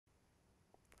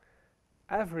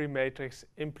every matrix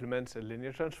implements a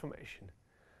linear transformation.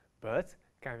 But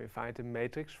can we find a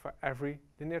matrix for every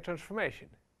linear transformation?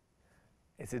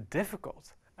 Is it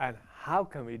difficult? And how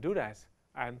can we do that?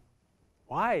 And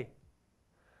why?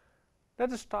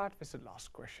 Let us start with the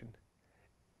last question.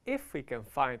 If we can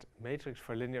find a matrix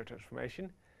for linear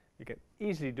transformation, we can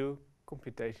easily do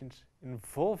computations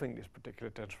involving this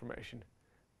particular transformation,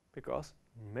 because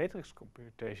matrix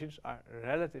computations are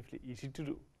relatively easy to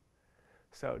do.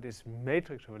 So this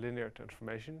matrix for linear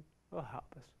transformation will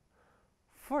help us.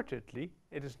 Fortunately,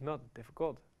 it is not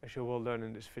difficult, as you will learn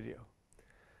in this video.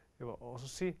 You will also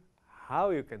see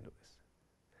how you can do this.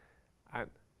 And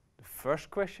the first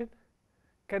question,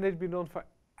 can it be done for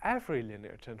every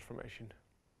linear transformation?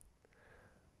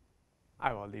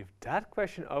 I will leave that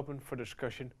question open for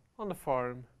discussion on the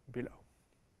forum below.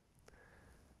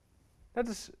 Let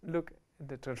us look at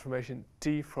the transformation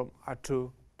T from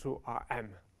R2 to Rm.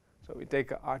 So we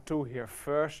take a R2 here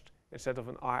first instead of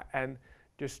an Rn,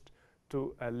 just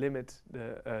to limit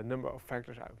the number of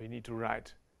factors we need to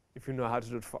write. If you know how to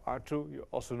do it for R2, you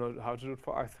also know how to do it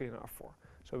for R3 and R4.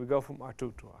 So we go from R2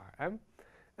 to Rm,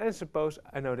 and suppose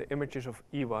I know the images of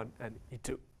E1 and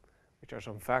E2, which are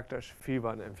some factors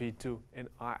V1 and V2 in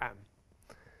Rm.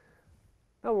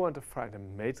 Now we want to find a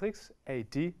matrix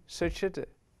AT such that the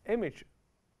image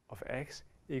of x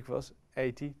equals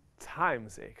AT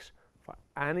times x for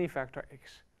any vector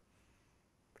x.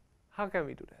 How can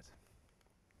we do that?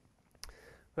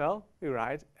 Well, we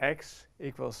write x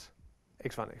equals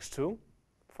x1, x2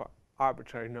 for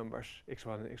arbitrary numbers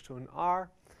x1 and x2 in R.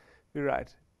 We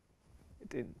write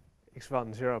it in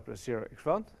x1 0 plus 0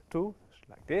 x1, 2,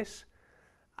 like this.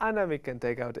 And then we can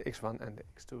take out the x1 and the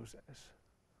x2 as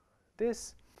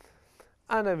this.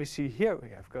 And then we see here we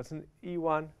have got an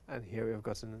E1 and here we have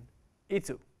got an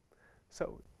E2.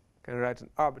 So we can write an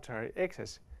arbitrary x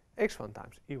as x1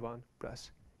 times E1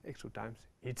 plus x2 times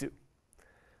E2.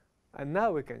 And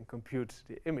now we can compute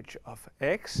the image of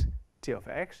x, T of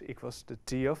x equals the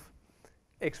T of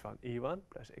x1 E1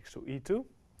 plus x2 E2.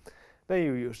 Then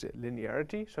you use the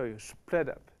linearity, so you split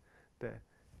up the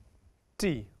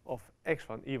T of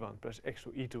x1 E1 plus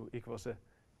x2 E2 equals the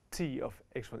T of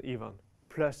x1 E1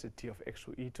 plus the T of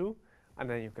x2 E2. And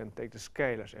then you can take the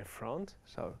scalars in front,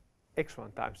 so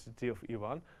x1 times the T of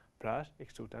E1 plus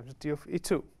x2 times the T of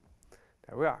E2.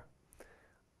 There we are.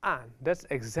 And that's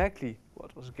exactly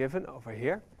what was given over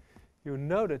here. You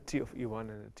know the T of E1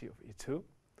 and the T of E2.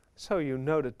 So you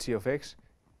know that T of x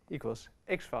equals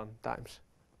x1 times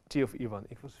T of E1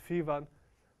 equals V1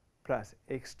 plus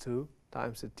x2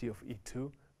 times the T of E2,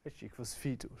 which equals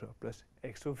V2, so plus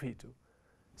x2 V2.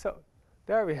 So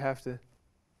there we have the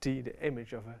T, the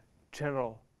image of a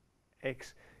general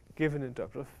x given in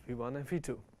terms of V1 and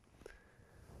V2.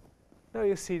 Now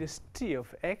you see this T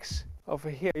of x. Over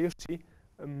here you see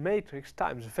a matrix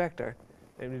times a vector,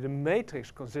 namely the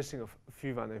matrix consisting of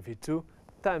V1 and V2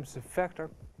 times the vector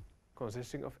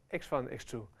consisting of x1 and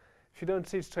x2. If you don't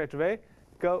see it straight away,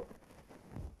 go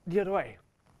the other way.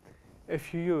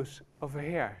 If you use over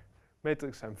here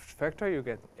matrix times vector, you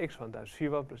get x1 times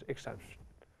V1 plus x times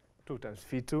 2 times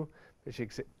V2, which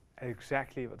is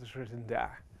exactly what is written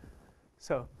there.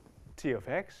 So T of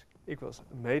x equals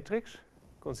a matrix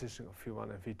consisting of V1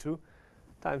 and V2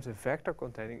 times a vector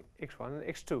containing x1 and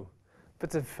x2. But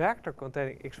the vector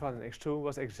containing x1 and x2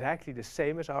 was exactly the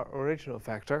same as our original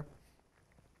vector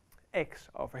x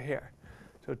over here.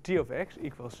 So T of x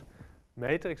equals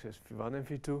matrix is V1 and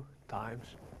V2 times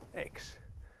x.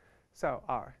 So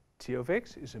our T of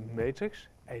x is a matrix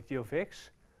AT of x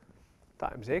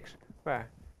times x, where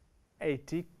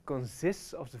AT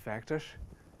consists of the vectors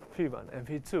V1 and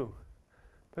V2.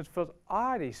 But what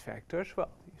are these vectors? Well,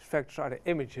 these vectors are the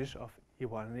images of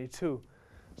E1 and E2.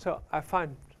 So I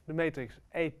find the matrix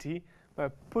AT by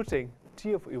putting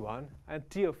T of E1 and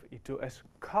T of E2 as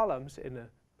columns in a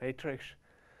matrix.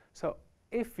 So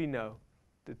if we know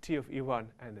the T of E1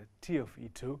 and the T of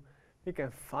E2, we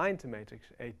can find the matrix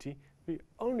AT. We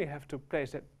only have to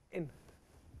place them in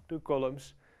two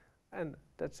columns, and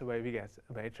that's the way we get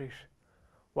a matrix.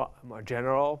 Well, more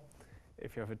general,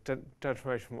 if you have a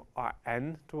transformation from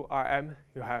Rn to Rm,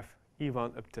 you have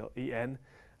E1 up till En,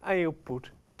 and you put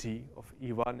T of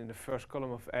E1 in the first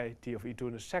column of A, T of E2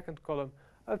 in the second column,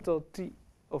 up till T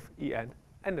of En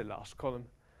and the last column.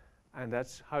 And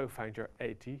that's how you find your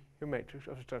AT, your matrix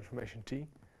of the transformation T.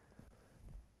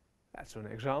 That's an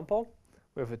example.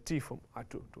 We have a T from R2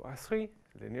 to R3,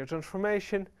 linear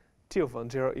transformation. T of 1,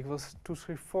 0 equals 2,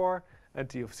 3, 4, and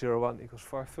T of 0, 1 equals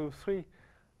 4, 2, 3.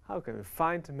 How can we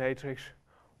find the matrix?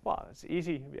 Well, it's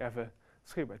easy. We have a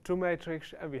 3 by 2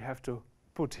 matrix, and we have to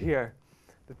put here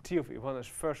the T of E1 is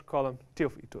first column, T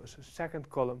of E2 is the second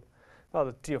column. Well,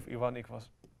 the T of E1 equals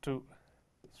 2,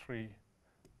 3,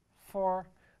 4,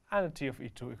 and the T of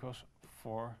E2 equals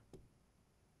 4,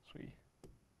 3,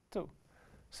 2.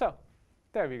 So,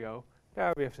 there we go.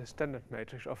 There we have the standard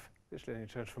matrix of this linear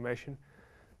transformation.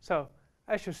 So,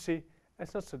 as you see,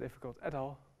 it's not so difficult at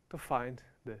all to find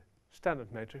the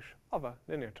standard matrix of a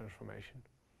linear transformation.